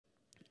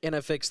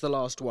Inafix the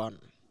last one.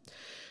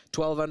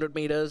 1200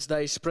 meters,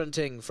 they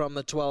sprinting from the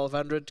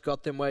 1200,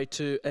 got them way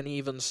to an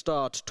even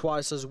start.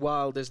 Twice as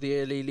wild as the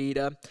early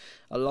leader.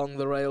 Along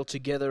the rail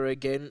together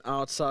again.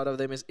 Outside of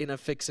them is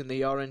Inafix in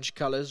the orange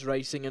colours.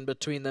 Racing in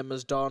between them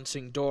is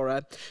Dancing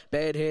Dora.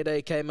 Bad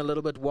Headache came a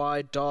little bit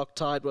wide. Dark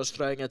Tide was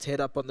throwing its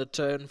head up on the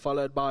turn,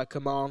 followed by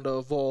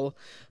Commando VAAL.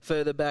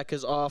 Further back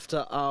is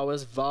After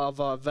Hours.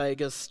 VAAL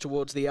Vegas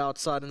towards the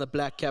outside, and the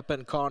Black Cap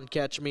and Can't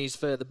Catch Me's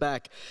further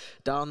back.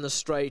 Down the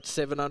straight,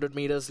 700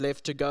 meters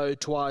left to go.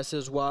 Twice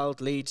as wild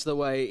leads the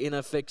way.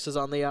 Inafix is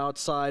on the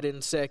outside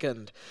in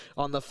second.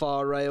 On the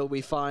far rail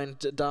we find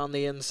down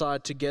the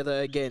inside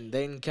together again.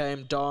 Then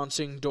came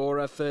Dancing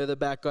Dora further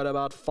back, got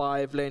about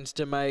 5 lengths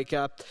to make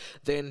up.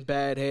 Then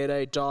Bad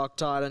Headache, Dark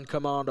Tide and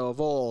Commando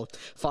VAAL.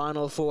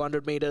 Final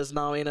 400 meters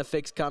now.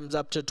 Inafix comes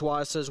up to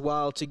twice as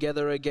wild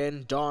together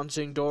again.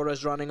 Dancing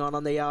Dora's running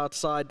on the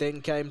outside. Then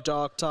came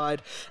Dark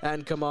Tide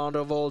and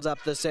Commando VAAL's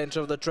up the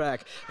center of the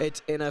track.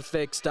 It's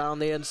Inafix down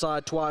the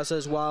inside twice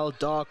as wild.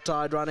 Dark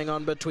Tide running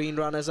on between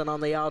runners, and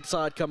on the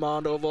outside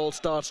Commando VAAL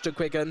starts to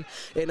quicken.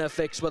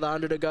 Inafix with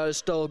 100 to go,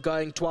 still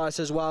going twice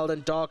as wild,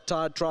 and Dark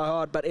Tide try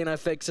hard, but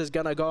Inafix is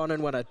going to go on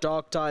and win it.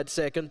 Dark Tide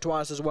second,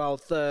 twice as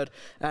wild third,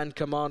 and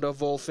Commando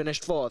VAAL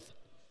finished fourth.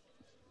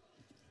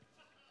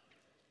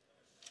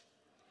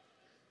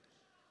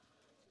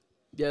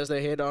 Here's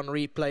the head on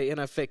replay.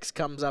 Inafix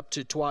comes up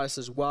to twice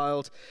as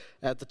wild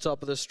at the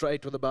top of the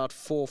straight with about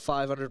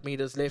 500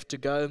 meters left to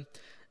go,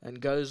 and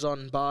goes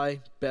on by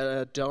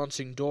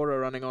Dancing Dora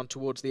running on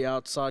towards the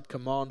outside.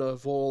 Commando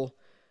VAAL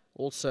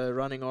also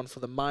running on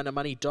for the minor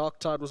money. Dark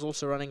Tide was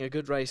also running a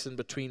good race in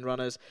between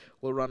runners,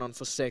 will run on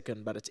for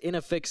second, but it's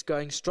Inafix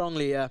going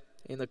strongly here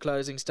in the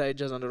closing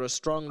stages under a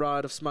strong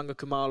ride of Smanga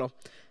Kumalo,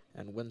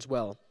 and wins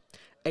well.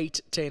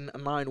 8, 10,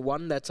 9,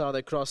 1. That's how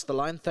they cross the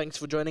line. Thanks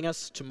for joining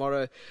us.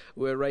 Tomorrow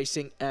we're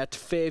racing at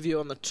Fairview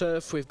on the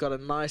turf. We've got a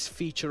nice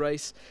feature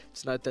race.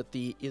 It's note that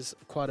there is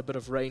quite a bit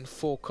of rain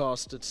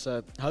forecasted,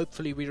 so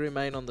hopefully we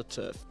remain on the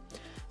turf.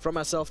 From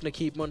myself,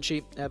 Nakeeb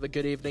Munshi, have a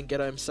good evening.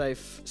 Get home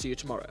safe. See you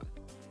tomorrow.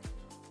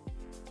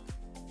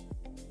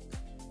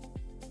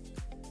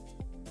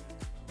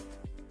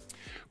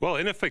 Well,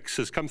 Inafix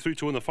has come through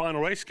to win the final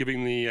race,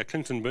 giving the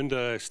Clinton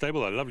Binder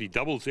stable a lovely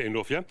double to end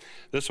off here.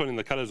 This one in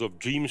the colours of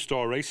Dream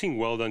Star Racing.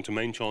 Well done to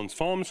Main Chance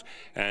Farms,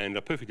 and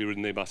perfectly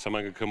ridden there by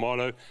Samanga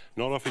Kamalo.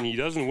 Not often he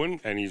doesn't win,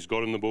 and he's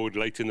got on the board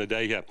late in the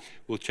day here.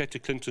 We'll chat to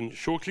Clinton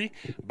shortly,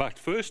 but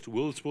first,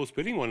 World Sports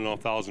Betting,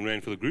 1,500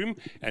 Rand for the groom.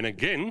 And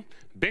again,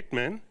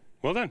 Betman,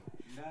 well done.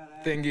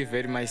 Thank you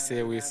very much,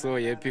 sir. We're so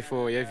happy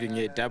for having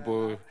a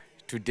double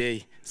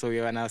today. So we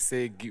want to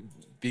say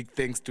big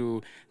thanks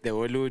to the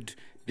Hollywood.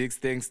 Big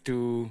thanks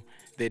to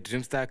the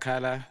Dreamstar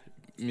Color,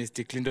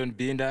 Mr. Clinton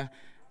Binder,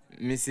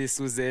 Mrs.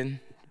 Susan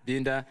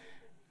Binder,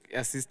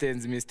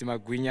 assistants Mr.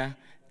 Magwinya.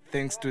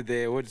 Thanks to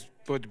the World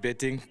Sport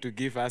Betting to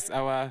give us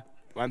our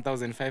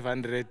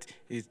 1,500.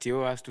 It's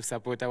yours to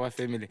support our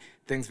family.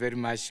 Thanks very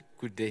much.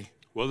 Good day.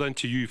 Well done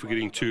to you for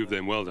getting 2 of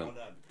them. Well done.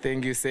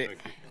 Thank you, sir.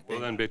 Well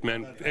done,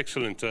 Betman.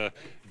 Excellent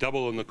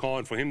double on the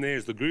card for him.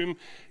 There's the groom.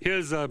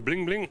 Here's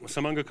Bling Bling,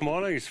 Samanga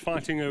Kamala. He's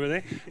fighting over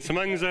there.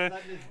 Samanga's,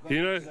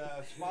 you know,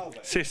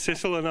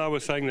 Cecil and I were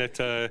saying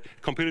that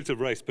competitive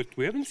race, but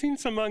we haven't seen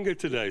Samanga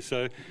today,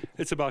 so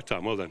it's about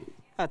time. Well done.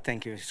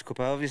 Thank you,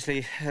 Scooper.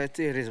 Obviously,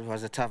 it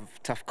was a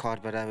tough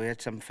card, but we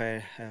had some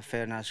fair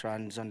nice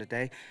runs on the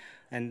day.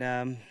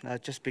 And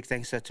just big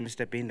thanks to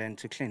Mr. Binder and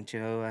to Clint.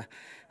 You know,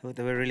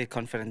 they were really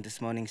confident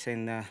this morning,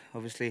 saying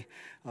obviously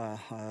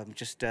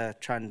just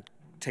try and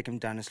take him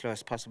down as slow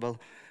as possible.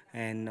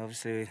 And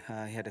obviously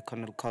he had a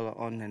Conrad collar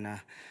on, and I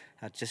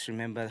just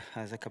remember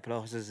as a couple of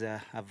horses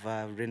I've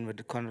ridden with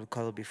the Conrad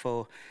collar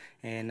before,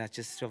 and I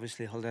just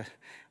obviously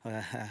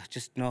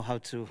just know how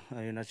to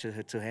you know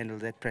to handle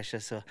that pressure.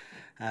 So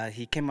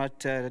he came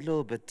out a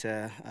little bit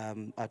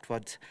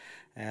outwards.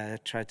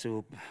 Tried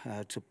to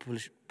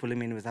pull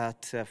him in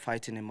without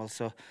fighting him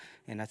also,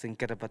 and I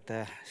think at about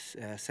the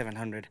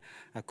 700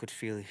 I could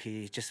feel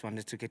he just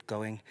wanted to get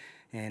going,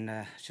 and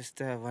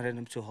just wanted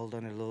him to hold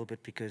on a little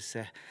bit, because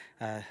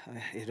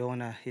you don't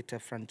want to hit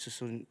up front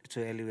too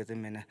early with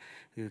him, and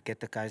you get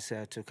the guys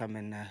to come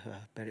and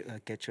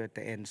get you at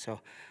the end.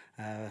 So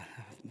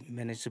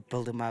managed to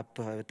build him up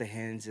with the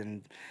hands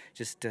and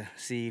just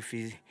see if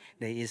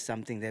there is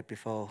something there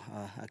before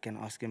I can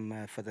ask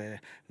him for the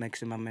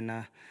maximum.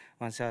 And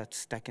once I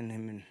stuck in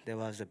him, and there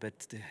was a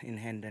bit in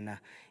hand, and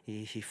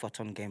he fought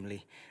on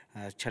gamely.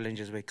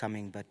 Challenges were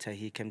coming, but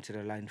he came to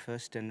the line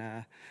first,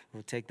 and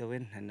will take the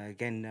win. And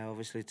again,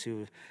 obviously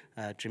to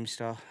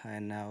Dreamstar,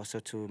 and also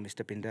to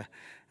Mr. Binder.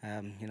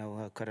 You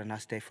know, quite a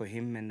nice day for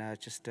him, and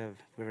just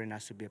very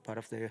nice to be a part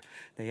of the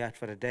yard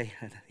for the day.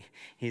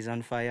 He's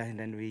on fire, and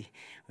then we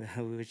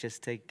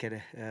just take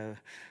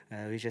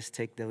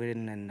the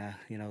win, and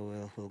you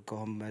know, we'll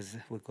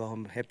go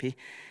home happy.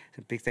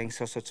 So big thanks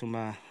also to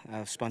my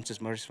sponsors,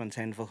 Maurice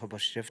Fontaine, Volker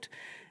Shift,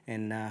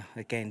 and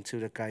again to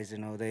the guys. You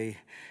know,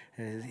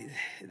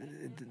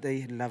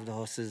 they love the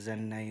horses,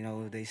 and you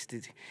know, they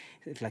still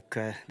like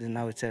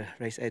now it's a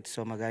race 8,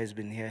 so my guy's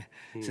been here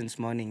since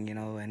morning, you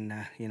know, and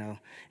you know.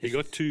 He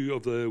got 2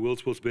 of the World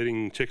Sports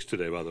betting checks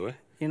today, by the way.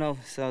 You know,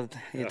 so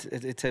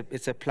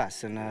it's a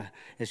plus, and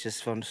it's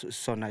just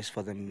so nice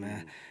for them,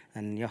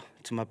 and yeah,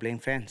 to my playing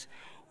fans,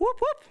 whoop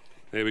whoop.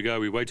 There we go.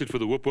 We waited for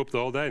the whoop whoop the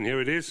whole day, and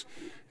here it is.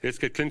 Let's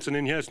get Clinton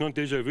in here. It's not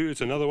deja vu, it's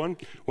another one.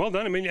 Well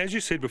done. I mean, as you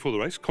said before the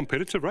race,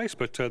 competitive race,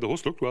 but the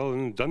horse looked well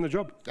and done the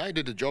job. Yeah, he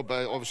did the job.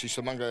 Obviously,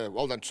 Samanga,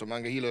 well done to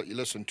Samanga. He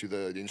listened to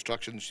the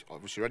instructions,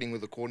 obviously running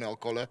with the Cornell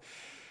collar.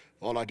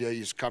 The whole idea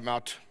is come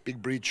out,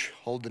 big breech,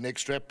 hold the neck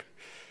strap.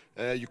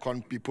 You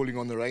can't be pulling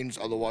on the reins,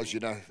 otherwise,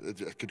 you know,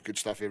 it could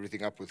stuff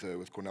everything up with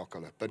Cornell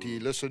collar. But he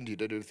listened, he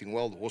did everything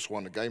well. The horse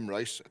won a game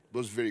race. It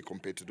was very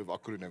competitive. I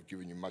couldn't have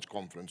given you much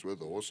confidence with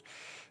the horse.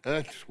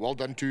 Well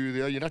done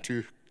to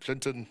to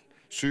Clinton,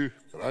 Sue,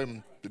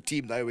 the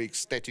team. They were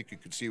ecstatic. You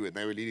could see when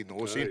they were leading the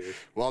horse in. Yes.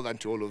 Well done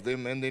to all of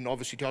them. And then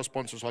obviously to our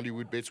sponsors,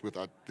 Hollywood Bets.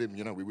 Without them,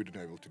 you know, we wouldn't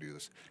be able to do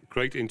this.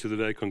 Great into the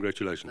day.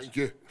 Congratulations. Thank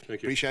you.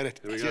 Thank you. Appreciate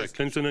it. There we go.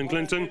 Clinton and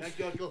Clinton.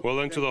 Well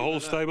done to the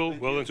whole stable.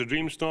 Well done to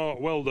Dreamstar.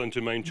 Well done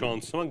to Main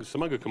Chance.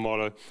 Samaga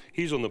Kamalo.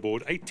 He's on the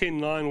board.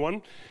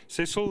 8-10-9-1.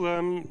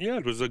 Cecil, yeah,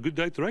 it was a good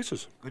day at the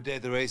races. Good day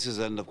at the races,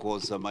 and of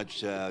course,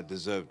 much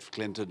deserved.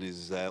 Clinton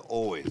is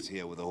always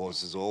here with the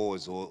horses.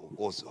 Always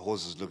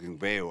horses looking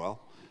very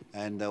well.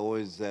 And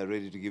always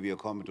ready to give you a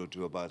comment or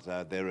two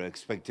about their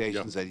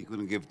expectations. That he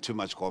couldn't give too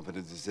much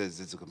confidence. He says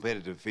it's a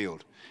competitive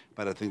field,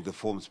 but I think the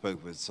form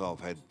spoke for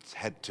itself.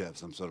 Had to have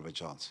some sort of a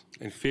chance.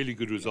 And fairly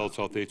good results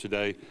out there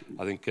today.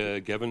 I think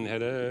Gavin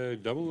had a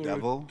double.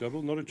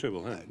 Double, not a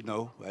treble, huh?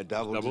 No, a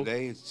double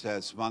today. It's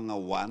Smanga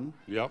 1.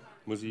 Yep.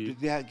 Was he?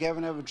 Did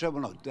Gavin have a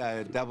treble?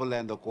 No, double,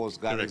 and of course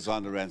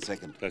Alexander ran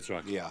second. That's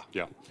right. Yeah.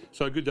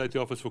 So a good day at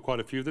the office for quite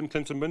a few of them.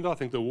 Clinton Binder, I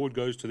think the award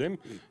goes to them,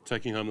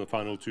 taking home the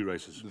final 2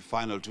 races. The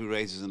final 2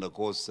 races, and of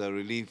course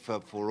relief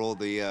for all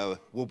the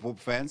Whoop Whoop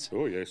fans.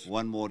 Oh yes.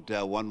 One more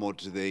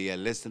to the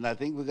list, and I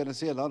think we're going to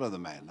see a lot of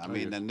them, man. I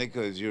mean, and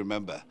Nico, as you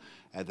remember,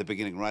 at the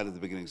beginning, right at the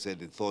beginning,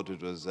 said he thought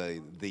it was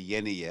the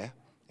Yenny year.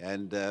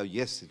 And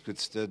yes, it could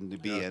certainly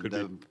be.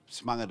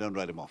 Smanga, don't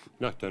write him off.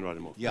 No, don't write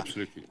him off. Yeah.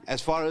 Absolutely.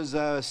 As far as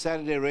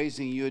Saturday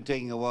racing, you're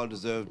taking a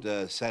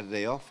well-deserved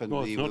Saturday off. And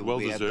well, it's not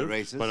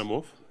well-deserved, but I'm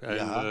off.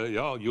 And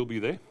yeah, you'll be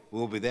there.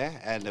 We'll be there,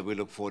 and we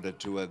look forward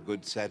to a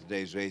good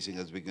Saturday's racing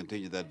as we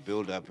continue that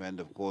build-up. And,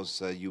 of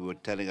course, you were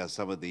telling us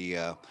some of the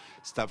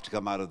stuff to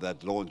come out of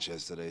that launch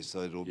yesterday,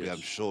 so it will be,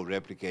 I'm sure,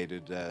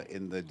 replicated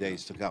in the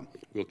days to come.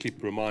 We'll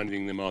keep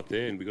reminding them out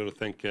there, and we've got to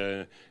thank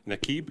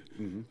Nakib,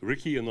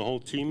 Ricky and the whole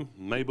team,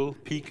 Mabel,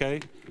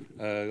 PK,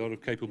 a lot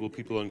of capable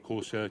people on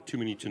course, too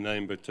many to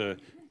name, but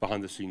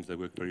behind the scenes they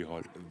work very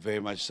hard. Very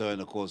much so,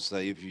 and, of course,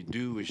 if you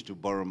do wish to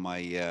borrow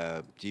my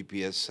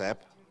GPS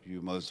app,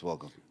 you're most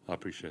welcome. I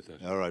appreciate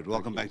that. All right.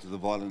 Welcome back to the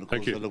VAAL, and of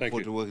course I look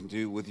forward to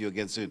working with you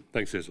again soon.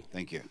 Thanks, Cecil.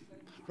 Thank you.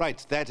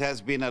 Right. That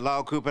has been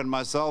Lau Coop and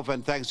myself,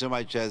 and thanks so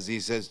much, as he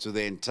says, to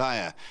the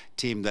entire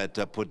team that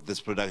put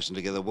this production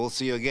together. We'll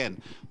see you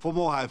again for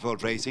more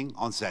Highfield Racing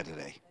on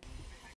Saturday.